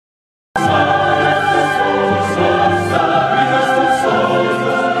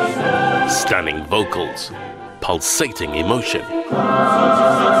vocals, pulsating emotion.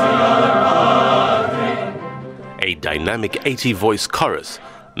 A dynamic 80-voice chorus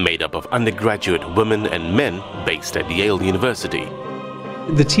made up of undergraduate women and men based at Yale University.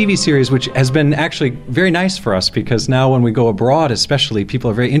 The TV series, which has been actually very nice for us, because now when we go abroad especially,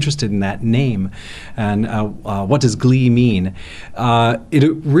 people are very interested in that name and what does Glee mean. It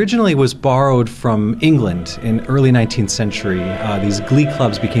originally was borrowed from England in early 19th century. These Glee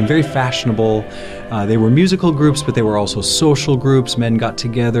clubs became very fashionable. They were musical groups, but they were also social groups. Men got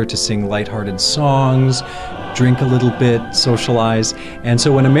together to sing lighthearted songs, drink a little bit, socialize. And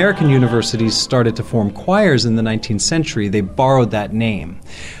so when American universities started to form choirs in the 19th century, they borrowed that name.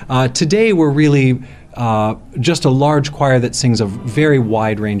 Today we're really just a large choir that sings a very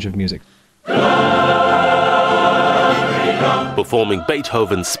wide range of music. Performing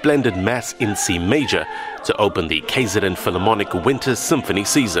Beethoven's splendid Mass in C major to open the KZN Philharmonic Winter Symphony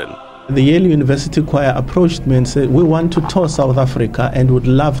season. The Yale University Choir approached me and said, we want to tour South Africa and would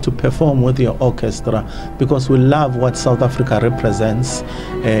love to perform with your orchestra because we love what South Africa represents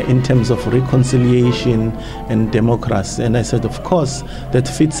in terms of reconciliation and democracy. And I said, of course, that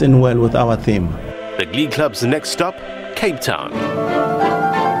fits in well with our theme. The Glee Club's next stop, Cape Town.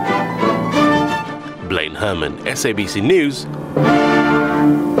 Blaine Herman, SABC News,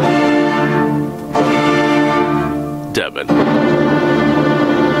 Durban.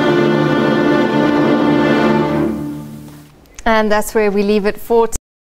 And that's where we leave it for today.